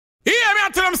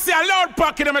tell them say a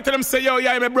LoudPack, them I tell them say, yo,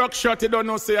 yeah, I'm a Bruckshut, you don't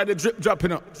know, say the drip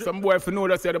dropping up. Some boy if you know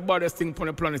that say the baddest thing on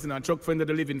the planet in a truck friend of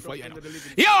the living for you. Yo, we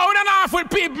don't have with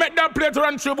people make that play to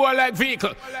run through boy like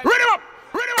vehicle. Ready up!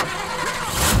 Ready up!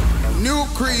 New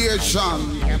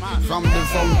creation from the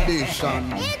foundation.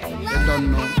 They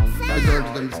don't know. I go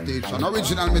to them station.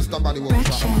 Original Mr. Body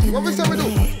Workshop. What we say we do?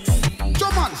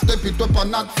 Jump on, step it up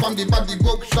and not from the body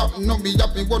workshop. No be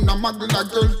happy gonna muggle like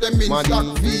girls them in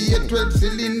stock. V8 12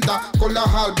 cylinder, color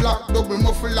hall black, double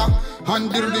muffler,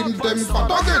 and the rims them fat.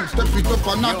 Again, step it up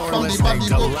and not from the body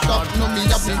workshop. No be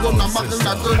happy gonna muggle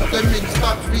like girls them in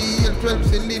stock. V8 12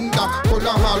 cylinder,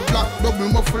 color hall black, double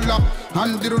muffler,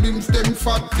 and the rims them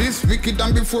fat. This wicked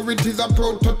and before it is a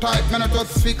prototype. Man I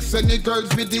just fix any girls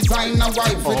with designer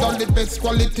wife with all the best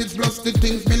qualities plus the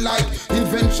things me like.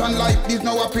 Invention like this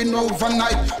now up in overnight.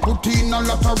 Put in a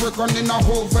lot of work on in a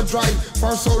overdrive.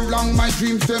 For so long my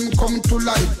dreams them come to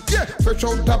life. Yeah, fresh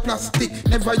out of plastic,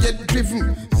 never yet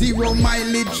driven. 0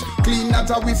 mileage, clean as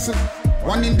a whistle.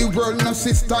 One in the world, no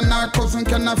sister nor cousin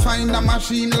can I find a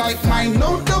machine like mine.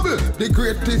 No double, the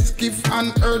greatest gift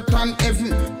on earth and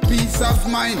heaven. Peace of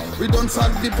mind, we don't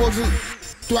solve the puzzle.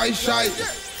 Twice shy,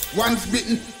 once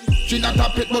bitten. She not a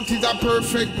pet, but is a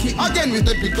perfect kid. Again, we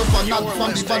step it up and not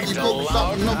from the body box.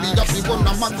 No be happy, but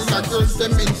no matter like girls,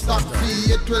 them in stock.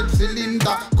 V8 12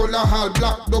 cylinder, color hall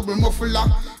black, double muffler,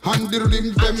 and the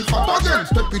rims them fat. Again,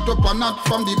 step it up and not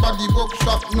from the body box.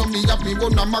 No be happy,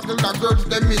 but no matter like girls,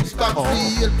 them in stock.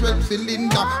 V8 12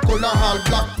 cylinder, color hall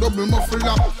black, double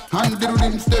muffler, and the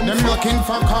rims them fat. Them looking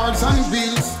for cars and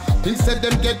wheels. Instead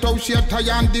them get out, she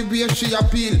attire and the way she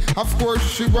appeal. Of course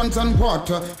she runs on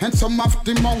water and some of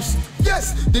the most,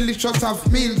 yes, delicious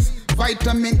of meals.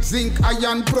 Vitamin, zinc,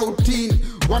 iron, protein.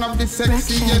 One of the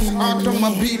sexiest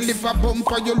automobile. If a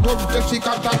bumper you love, just she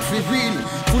got that for real.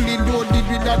 Fully loaded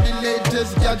with all the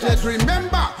latest gadgets.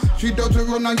 Remember, she doesn't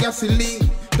run on gasoline.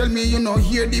 Tell me you know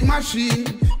hear the machine.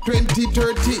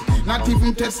 2030, not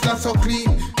even Tesla so clean.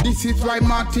 This is why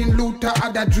Martin Luther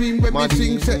had a dream. When we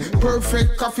sing say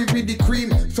perfect coffee with the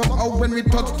cream. Somehow when we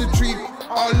touch the tree,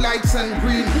 all lights and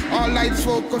green. All lights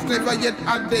focus, never yet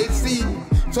had they seen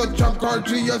such a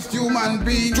gorgeous human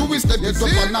being. Do we step it up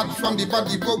and not from the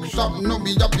body bookshop? No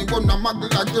be happy gonna muggle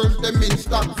like girls them in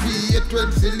stock. V8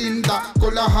 12 cylinder,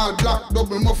 color hall black,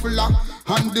 double muffler,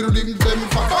 and the rims them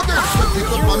fat. Again, step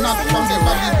it up and not from the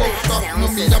body bookshop. No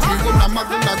be happy gonna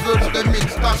muggle like girls them in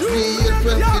stock. V8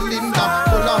 12 cylinder,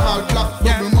 color hall black,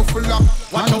 double muffler,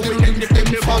 and the rims them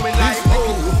fat.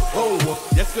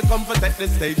 Yes, we come for take the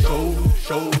stage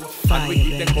show. And we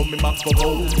keep them coming back for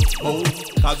more.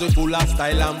 Cause we full of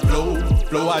style and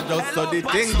flow. I just saw the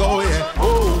thing go, yeah.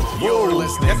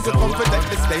 Yes, we come for take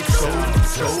the stage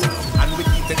show. And we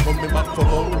keep them coming back for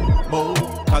more.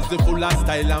 Cause we full of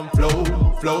style and flow.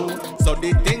 So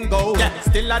the thing go, yeah.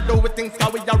 Still I do with things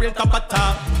cause we are real top of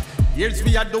top. Years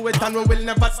we a do it and we will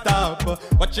never stop.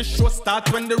 Watch the show start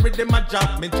when the rhythm a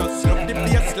drop. Me just love the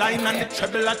bass line and the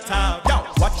treble at top. Yo,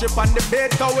 watch it on the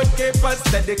beat how it keep us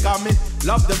steady. Come in,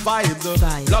 love the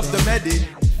vibes, love the melody.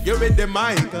 You read the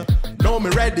mic, know me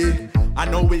ready. I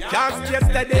know we can't stay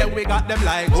steady. Yeah, we got them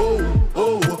like oh.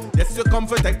 Yes, you come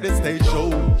for take the stage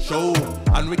show.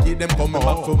 And we keep them coming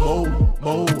back for more.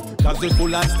 Cause we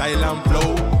full of style and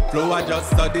flow. I just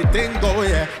saw the thing go,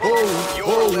 yeah.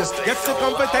 Yes, you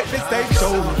come for take the stage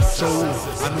show.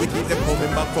 And we keep them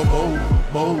coming back for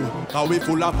more. Cause we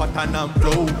full of pattern and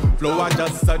flow. I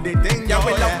just saw the thing, yeah.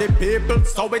 We love the people,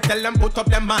 so we tell them put up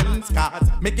them hands. Cause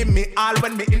making me all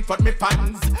when me in front me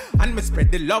fans. And me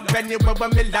spread the love anywhere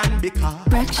when me land.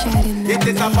 Because it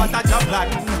is about a job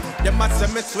plan. You must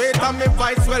say me sweet and me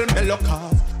voice well mellow.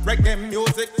 Cause reggae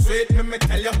music sweet, me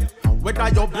tell you. Whether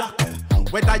you're black,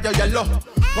 whether you're yellow,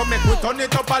 come make we turn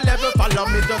it up a level. Follow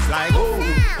me just like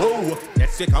oh.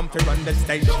 Yes, we come to run the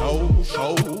stage show.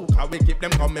 Cause we keep them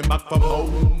coming back for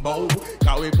more.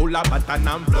 Cause we pull up pattern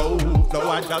and flow.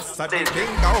 I just saw the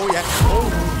thing go,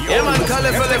 yeah. Yeah man, call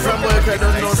it from work, I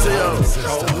don't know, say yo.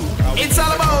 It's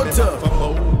all about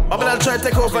Babylon try to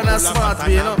take over and smart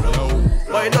me, you know.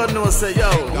 But you don't know, say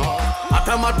yo.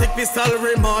 Automatic pistol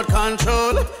remote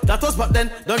control. That was back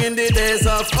then, done in the days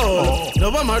of old.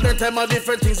 No more modern time, of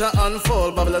different things are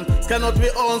unfold. Babylon cannot be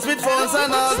owns with phones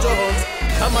and all drones.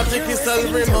 Automatic pistol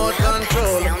remote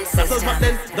control. That was back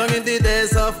then, done in the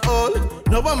days of old.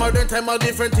 No more modern time, of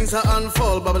different things are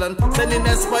unfold. Babylon sending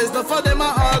their spies, not for them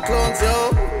are all clones,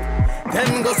 yo.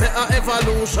 Them go say a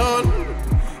evolution.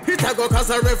 It a go cause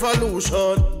a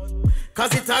revolution.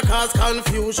 Cause it a cause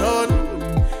confusion.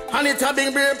 And it a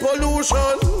big brain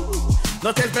pollution.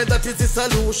 Not tell me that it's the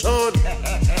solution.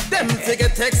 Them to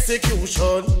get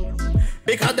execution.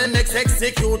 Because the next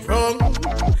execute wrong.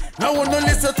 Now we don't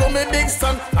listen to me big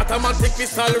son. Automatic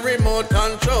pistol remote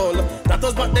control. That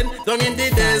was back then, down in the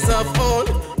days of old.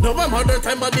 Now I'm modern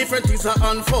time, but different things are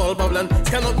unfold. Babylon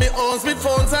scan up me owns with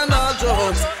phones and all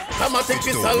drones. Automatic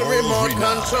pistol remote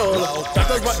control. That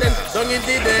was back then, down in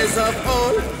the days of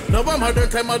old. Now I'm modern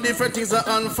time, but different things are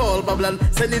unfold. Babylon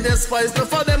sending their spies, no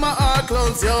for them are all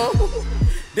clones, yo.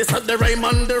 This had the rhyme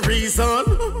and the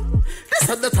reason. This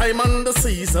had the time and the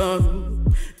season.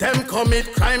 Them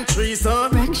commit crime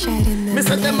treason. Me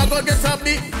said them a go get a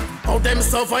beat. How them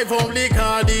survive only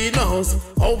God he knows.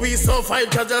 How we survive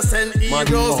just send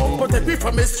heroes. Protect me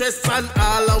from his stress and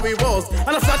all how we was. And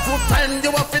after that good time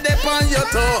you have to dip on your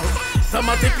toes.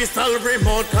 Automatic pistol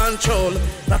remote control.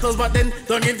 That was back then,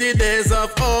 down in the days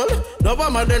of old. Now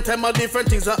I'm modern time, different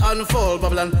things are unfold.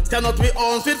 Babylon cannot be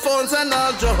owned with phones and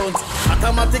all drones.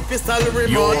 Automatic pistol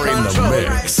remote control.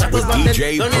 That was back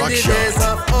then, down in the days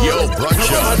of old. Yo,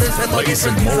 Bruckshut, play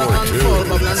some more too.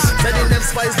 Babylon sending them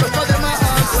spies, but for them are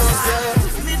all clones,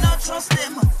 yeah. Me not trust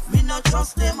them, me not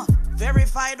trust them.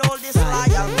 Verified all this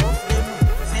loyal proof them.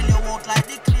 Sell you out like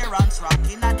the clearance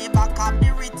rack in the back of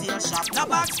the retail shop. No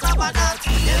backstab at that.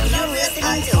 You're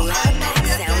listening to LoudPack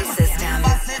Sound System.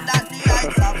 But said that the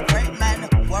heights of great men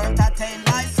weren't attained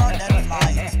by sudden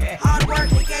flight. Hard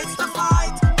work against the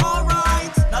fight.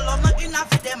 Alright. No love not enough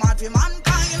for them heart with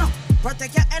mankind.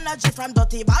 Protect your energy from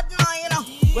dirty bad mind.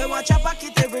 We watch your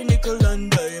pocket every nickel and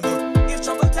dime. If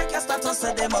trouble take your status,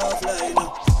 set them offline.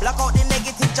 Block out the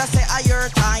negative, just say a your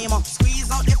time. Squeeze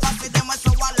out the fussy, them with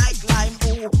so like lime.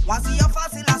 Ooh, once your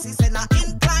fussy lassie say not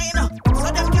incline.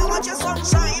 So them can watch your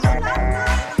sunshine.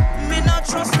 Me not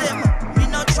trust them, me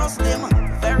not trust them.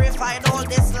 Verified all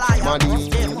this lie, I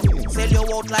trust them. Sell you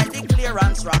out like the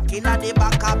clearance rack in the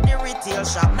back of the retail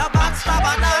shop. No backstab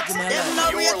at that. Them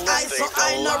no rate I, so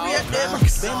I no rate them.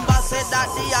 Bimba said that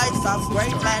the heights of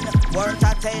great men weren't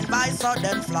attained by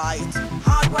sudden flight.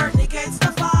 Hard work negates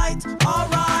the fight.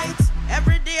 Alright.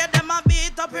 Every day them a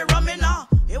beat up a rum inna.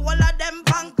 All of them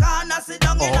pankana sit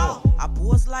down inna. I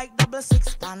pose like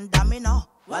 6 pandam inna.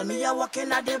 While me a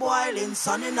walking at the boiling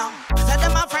sun inna. Say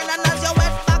them a friend and as you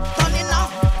wet back turn inna.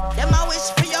 Them a wish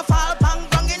for your fall pang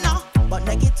drunk inna. But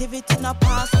negativity no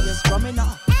pass is drumming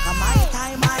inna. Cause my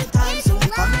time soon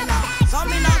coming up. So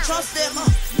me not trust them,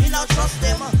 me not trust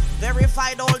them.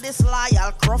 Verified all this lie,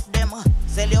 I'll cruff them.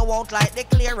 Sell you out like the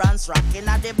clearance rack in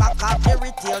the back of the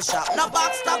retail shop. No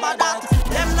backstab at that.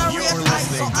 Them no rate I,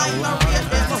 so I no rate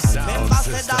them. Member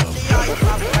said that the eyes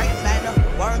of great men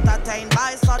weren't attained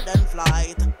by sudden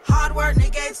flight. Hard work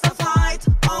negates the fight.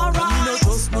 Alright. Me no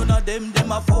trust none of them.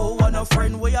 Them a foe and a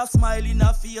friend. We a smile in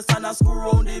a face and a screw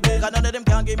round the bed. None of them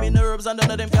can give me nerves and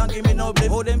none of them can give me no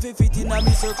blame. How them fit in a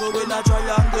me circle when I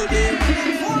triangle them.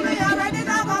 Fool me already,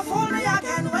 never fool me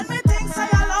again. When me think say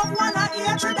I love one, I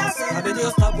hatred I say. I better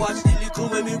stop watch the little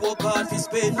when me walk hard for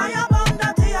spin. I abound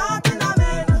that the heart in a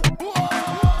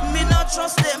man. Me not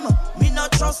trust them, me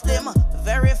not trust them.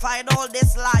 Verified all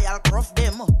this lie, I'll cruff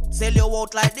them. Sell you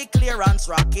out like the clearance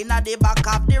rack in the back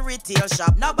of the retail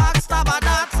shop. No backstab at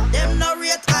that. Them no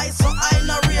rate I, so I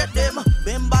no rate them.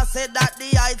 Bimba said that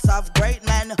the heights of great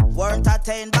men weren't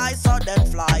attained by sudden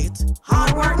flight.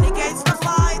 Hard work negates the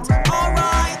fight.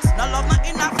 Alright. No love not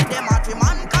enough for them heart for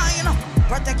mankind.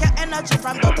 Protect your energy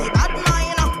from dirty bad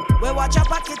mind. We watch your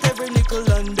pocket every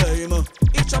nickel and dime.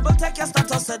 If trouble take your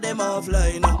status, set them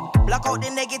offline. Block out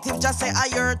the negative, just say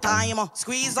a your time.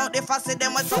 Squeeze out the fussy,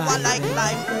 them with someone like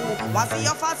lime. Want see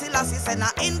your fussy lassie, say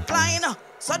not incline.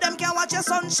 So them can watch your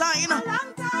sunshine.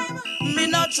 Me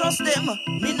not trust them,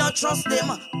 me not trust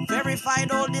them.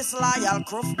 Verified all this lie, I'll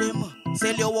cruff them.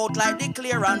 Sell you out like the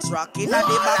clearance rack in the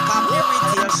back of the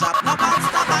retail shop. No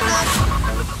backstab at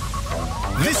that.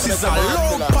 This is a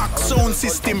LoudPack Sound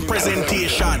System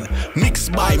presentation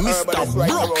mixed by Mr.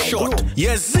 Bruckshut.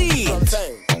 Yes, it.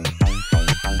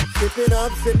 Sip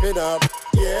it up,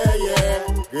 yeah,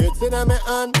 yeah. Grits in my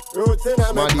hand, roots in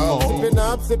my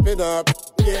mouth. Sip it up,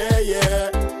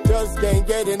 yeah. Just can't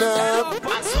get enough.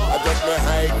 I get me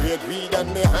high-grade weed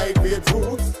and me high-grade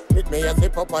fruits. Hit me a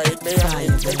sip up, I hit me a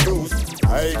instant juice.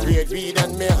 High-grade weed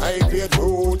and me high-grade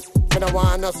fruits. When I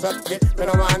wanna suck the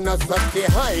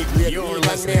high-grade weed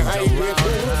and me high-grade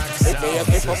fruits. Hit me a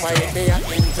sip up, I hit me a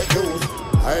instant juice.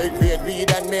 High-grade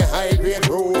weed and me high-grade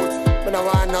fruits. When I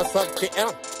wanna suck the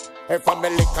if I'm a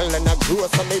little and a grow,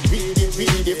 so me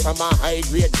weedy. From a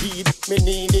high-grade weed, me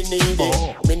needy.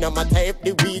 Me no matter if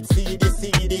the weed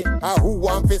seedy. Who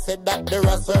want to say that there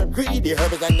are so greedy?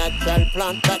 Herb is a natural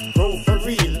plant that grow for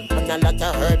real. And a lot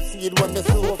of herb seed when me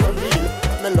sow for real.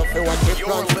 Me love to watch the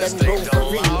plants them grow for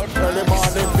real. Early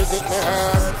morning visit me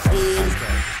herb field.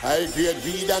 High-grade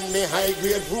weed and me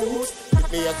high-grade roots.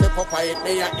 It me a sip up, it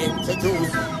me a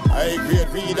introduce. High grade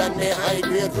weed and me high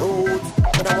grade roots.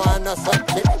 Me no wanna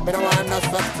something, me no wanna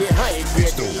something. High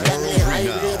grade weed and me high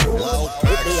grade roots.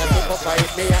 It me a sip up,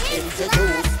 it me a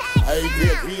introduce. High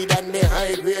grade weed and me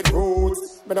high grade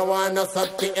roots. Me no wanna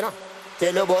something, you know.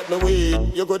 Tell you about me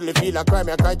weed. You goodly feel a crime,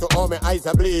 I cry to all my eyes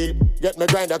a bleed. Get me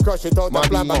grinder, crush it out, and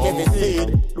plant back in the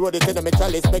seed. Load it in my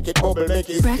chalice, make it bubble, make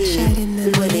it steam.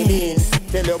 Feel what me mean.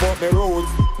 Tell you about me rules.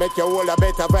 Make your whole a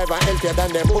better vibe and healthier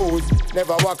than them booze.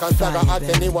 Never walk on saga at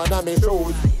anyone on me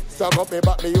shoes. Song up me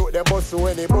back, me youth, them bust through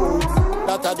any boots.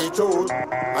 That's the truth.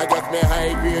 I just me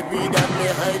high grade weed and me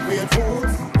high grade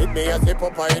foods. It me a sip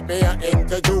up, it me a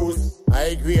introduce.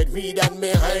 High grade weed and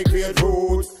me high grade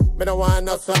roots. Me no want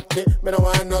no something, me no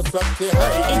want no something.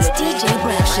 It's DJ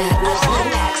Bruckshut,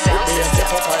 LoudPack sound system.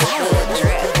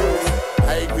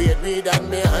 High grade weed and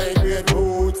me high grade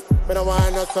roots. Me no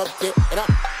want no something, you know.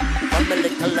 I'm a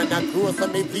little and I grow so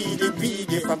me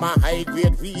beady. From a high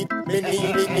grade weed, me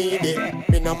need it.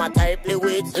 Me no my type the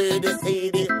way to the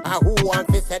CD. Who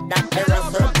wants to set that there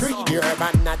are so greedy. Herb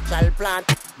and natural plant,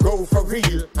 grow for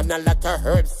real. And a lot of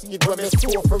herb seed when me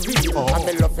sow for real. And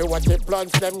me love to watch the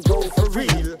plants them grow for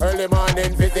real. Early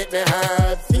morning visit me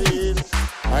herb field.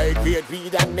 High grade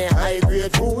weed and me high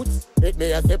grade roots. It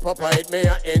me a sip up, it me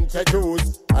a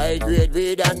introduce. High grade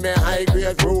weed and me high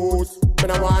grade roots. Me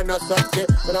no want no something,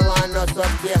 me no want no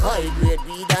something. High grade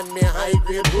weed and me high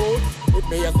grade roots. It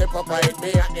me a sip up, it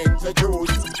me a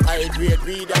introduce. High grade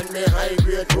weed and me high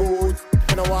grade roots.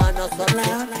 Me no want no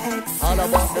something. All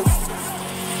about the